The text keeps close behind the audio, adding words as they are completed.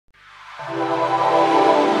Hello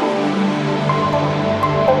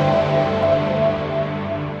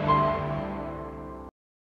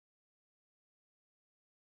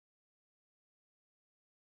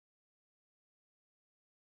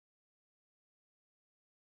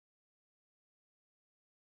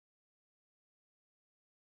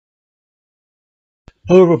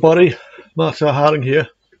everybody, Marcel Harding here.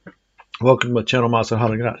 Welcome to my channel, Marcel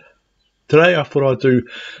Harding Art. Today I thought I'd do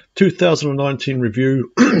 2019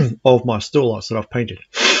 review of my still lifes that I've painted.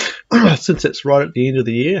 Since it's right at the end of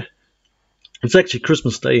the year, it's actually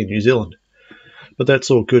Christmas Day in New Zealand, but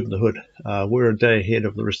that's all good in the hood. We're a day ahead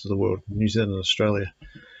of the rest of the world, New Zealand and Australia.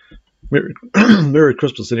 Merry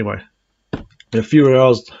Christmas anyway. In a few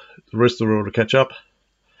hours, the rest of the world will catch up.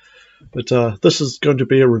 But this is going to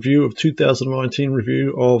be a review of 2019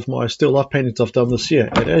 review of my still life paintings I've done this year.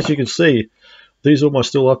 And as you can see, these are my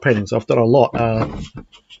still life paintings. I've done a lot.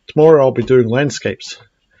 Tomorrow I'll be doing landscapes,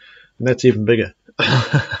 and that's even bigger.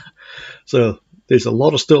 So there's a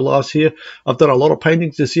lot of still lifes here. I've done a lot of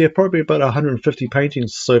paintings this year, probably about 150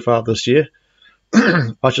 paintings so far this year.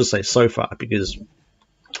 I should say so far, because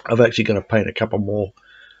I'm actually going to paint a couple more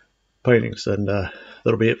paintings, and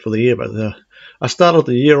that'll be it for the year. But I started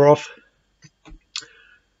the year off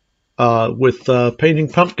with painting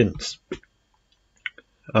pumpkins,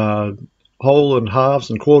 whole and halves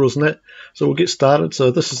and quarters and that. So we'll get started. So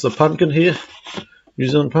this is the pumpkin here, New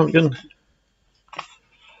Zealand pumpkin.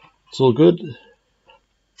 It's all good.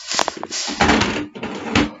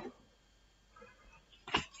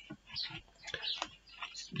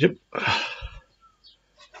 Yep.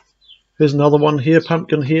 Here's another one here,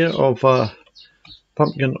 pumpkin here, of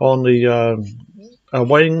pumpkin on the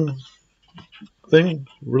weighing thing,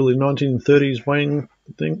 really 1930s weighing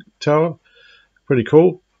thing, tower. Pretty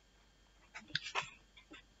cool.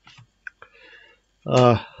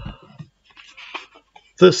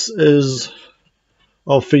 This is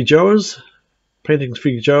of Fijoas, painting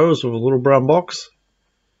Fijoas with a little brown box.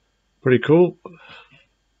 Pretty cool.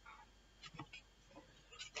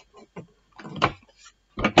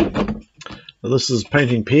 This is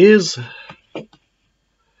painting pears.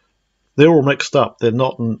 They're all mixed up. They're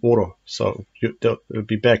not in order, so it would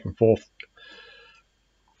be back and forth.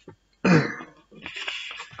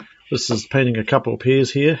 This is painting a couple of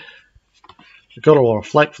pears here. I got a lot of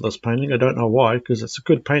flack for this painting. I don't know why, because it's a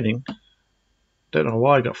good painting. Don't know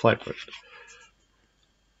why I got flack for it.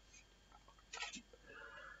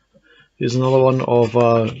 Here's another one of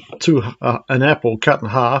an apple cut in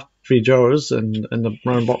half, Fijoas, and in the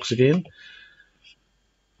brown box again.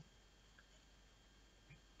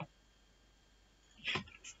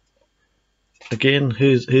 Again,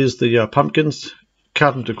 here's the pumpkins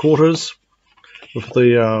cut into quarters with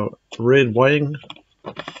the red weighing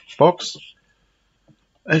box.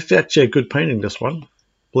 It's actually a good painting, this one,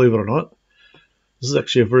 believe it or not. This is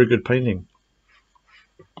actually a very good painting.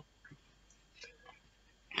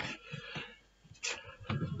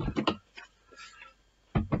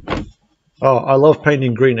 Oh, I love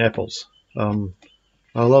painting green apples. I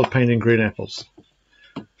love painting green apples.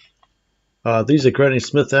 These are Granny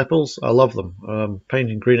Smith apples. I love them.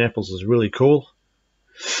 Painting green apples is really cool.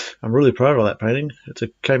 I'm really proud of that painting.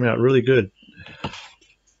 It came out really good.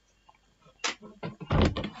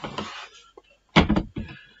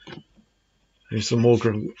 Here's some more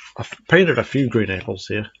green. I've painted a few green apples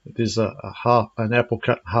here. There's an apple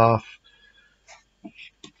cut in half.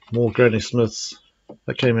 More Granny Smiths.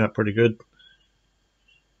 That came out pretty good.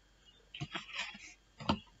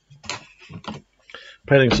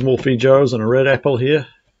 Painting some more Fijoas and a red apple here.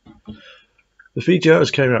 The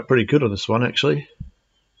Fijoas came out pretty good on this one, actually.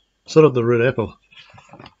 So did the red apple.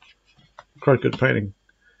 Quite good painting.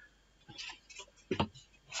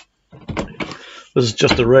 This is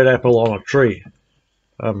just a red apple on a tree.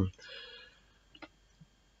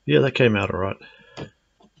 Yeah, that came out alright.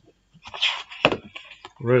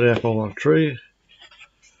 Red apple on a tree.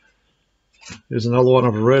 Here's another one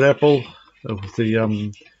of a red apple with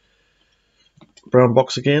the brown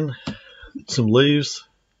box again. Some leaves.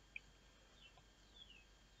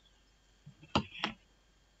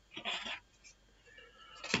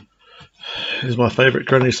 Here's my favourite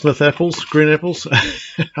Granny Smith apples, green apples.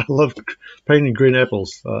 I love painting green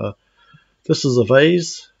apples. This is a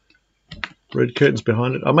vase, red curtains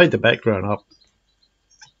behind it. I made the background up.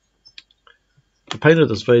 I painted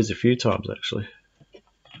this vase a few times actually.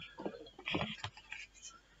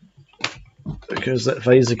 There's that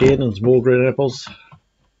vase again, and more green apples.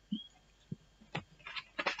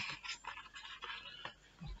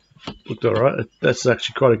 Looked alright. That's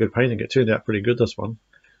actually quite a good painting. It turned out pretty good, this one.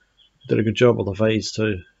 Did a good job with the vase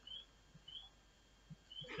too.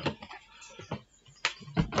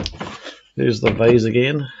 Here's the vase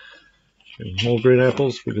again. More green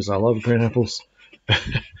apples because I love green apples.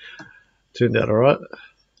 Turned out alright.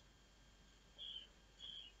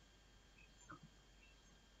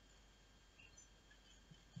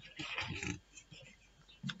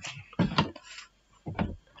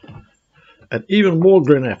 And even more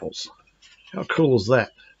green apples. How cool is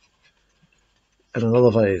that? And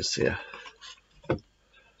another vase here.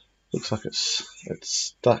 Looks like it's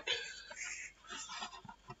stuck.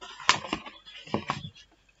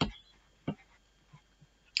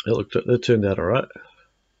 It turned out alright.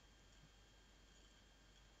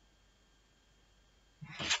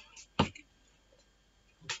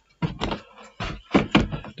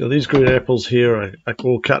 Now these green apples here are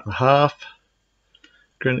all cut in half.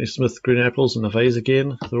 Granny Smith green apples in the vase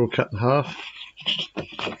again. They're all cut in half.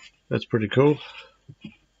 That's pretty cool.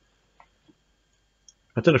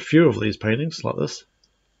 I did a few of these paintings like this.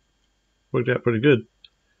 Worked out pretty good.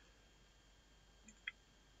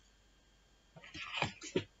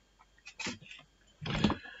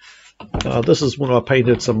 This is when I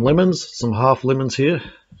painted some lemons, some half lemons here.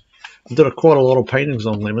 I did quite a lot of paintings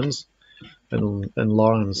on lemons and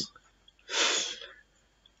limes.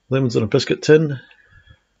 Lemons in a biscuit tin.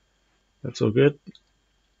 That's all good.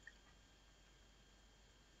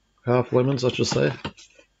 Half lemons, I should say.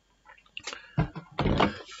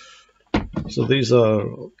 So these are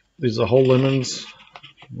whole lemons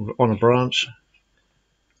on a branch.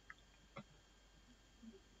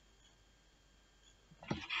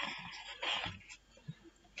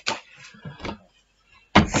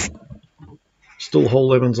 Still whole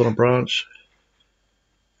lemons on a branch.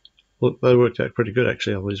 Look, they worked out pretty good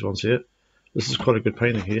actually on these ones here. This is quite a good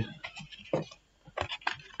painting here.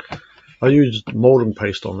 I used moulding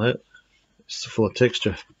paste on that, just for the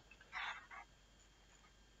texture.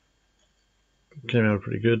 Came out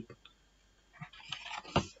pretty good.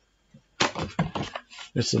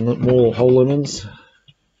 There's some more whole lemons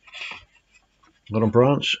on a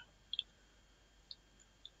branch.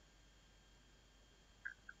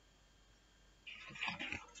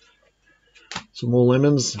 Some more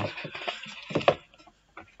lemons.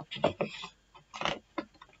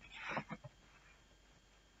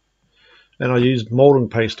 And I used moulding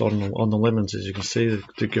paste on the lemons, as you can see,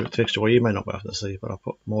 to give it texture. Well, you may not be able to see, but I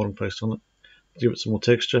put moulding paste on it to give it some more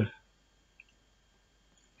texture.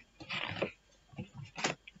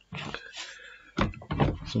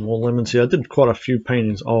 Some more lemons here. I did quite a few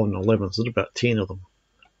paintings on the lemons. I did about 10 of them.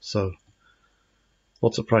 So,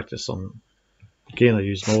 lots of practice on them. Again, I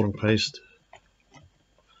used moulding paste.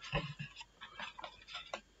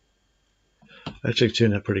 Actually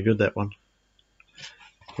turned out pretty good, that one.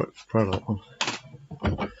 Quite proud of that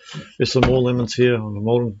one. There's some more lemons here on the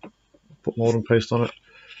moulding. Put moulding paste on it.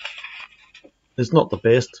 It's not the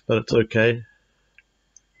best, but it's okay.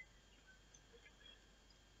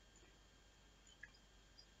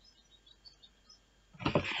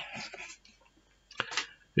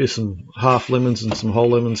 Here's some half lemons and some whole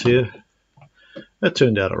lemons here. That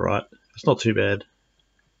turned out alright. It's not too bad.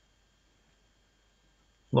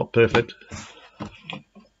 Not perfect.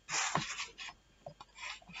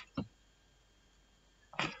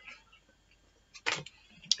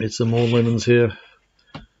 Here's some more lemons here.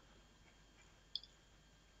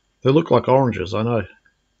 They look like oranges, I know.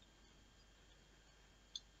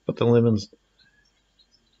 But the lemons.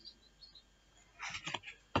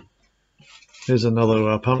 Here's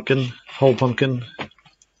another pumpkin, whole pumpkin.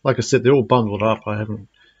 Like I said, they're all bundled up. I haven't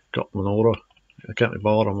got them in order. I can't be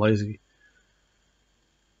bothered, I'm lazy.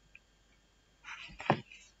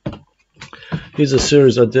 Here's a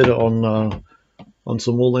series I did on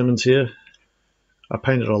some more lemons here. I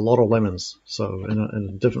painted a lot of lemons, so in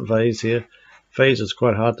a different vase here. Vase is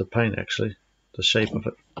quite hard to paint actually, the shape of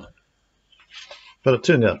it. But it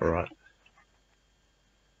turned out alright.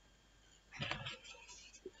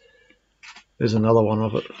 There's another one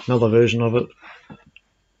of it, another version of it.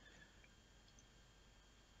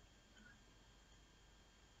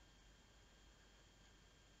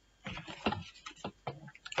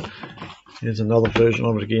 Here's another version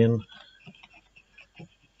of it again.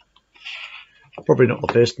 Probably not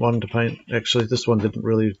the best one to paint actually. This one didn't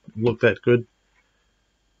really look that good.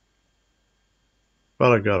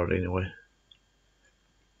 But I got it anyway.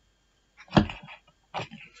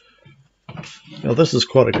 Now this is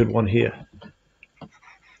quite a good one here.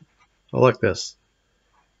 I like this.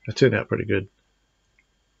 It turned out pretty good.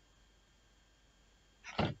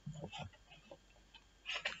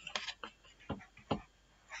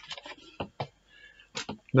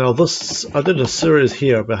 Now this, I did a series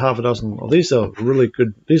here, about half a dozen. Well, these are really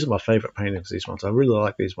good. These are my favourite paintings, these ones. I really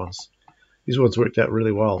like these ones. These ones worked out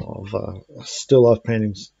really well. Of still life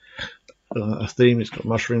paintings. a theme. It's got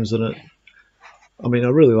mushrooms in it. I mean, I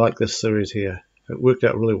really like this series here. It worked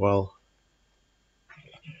out really well.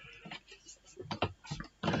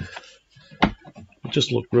 It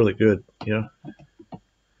just looked really good, you know.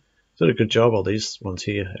 Did a good job on these ones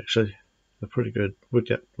here, actually. They're pretty good.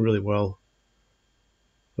 Worked out really well.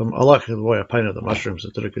 I like the way I painted the mushrooms.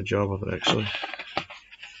 It did a good job of it, actually.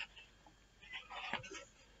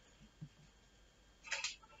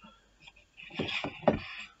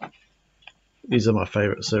 These are my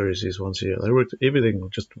favourite series, these ones here. They worked, everything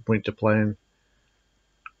just went to plan.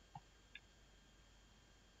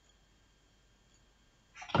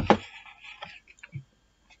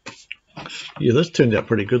 Yeah, this turned out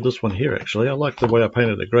pretty good, this one here, actually. I like the way I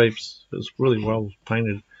painted the grapes. It was really well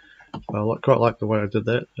painted. I quite like the way I did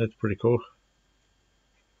that. That's pretty cool.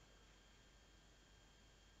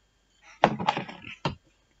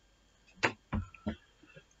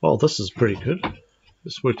 Oh, this is pretty good.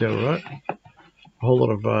 This worked out alright. A whole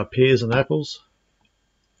lot of pears and apples.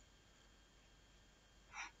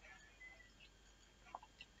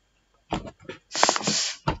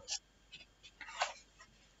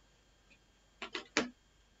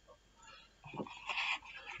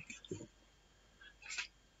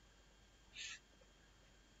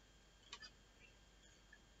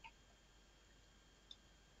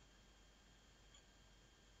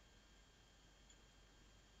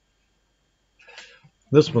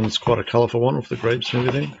 This one's quite a colourful one with the grapes and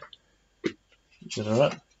everything. Is that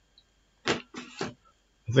alright?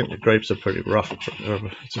 I think the grapes are pretty rough.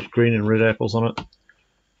 It's green and red apples on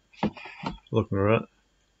it. Looking alright.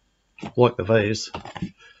 Like the vase.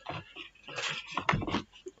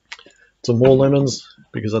 Some more lemons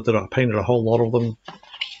because I painted a whole lot of them.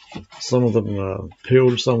 Some of them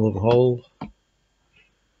peeled, some of them whole.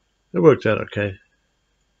 It worked out okay.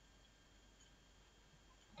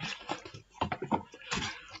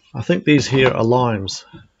 I think these here are limes.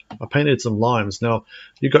 I painted some limes. Now,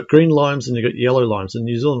 you've got green limes and you've got yellow limes. In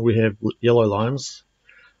New Zealand, we have yellow limes.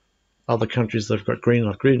 Other countries, they've got green.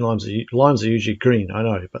 Like green limes are usually green, I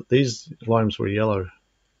know, but these limes were yellow.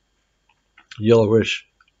 Yellowish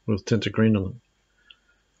with tint of green on them.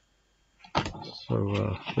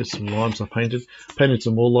 So there's some limes I painted. Painted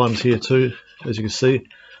some more limes here too, as you can see.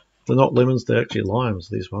 They're not lemons, they're actually limes,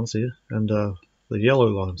 these ones here. And the yellow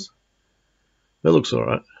limes. That looks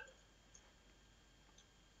alright.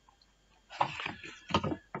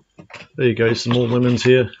 There you go, some more lemons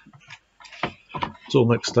here. It's all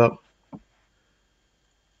mixed up.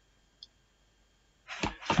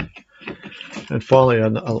 And finally, a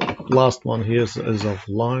last one here is of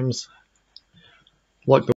limes. Like the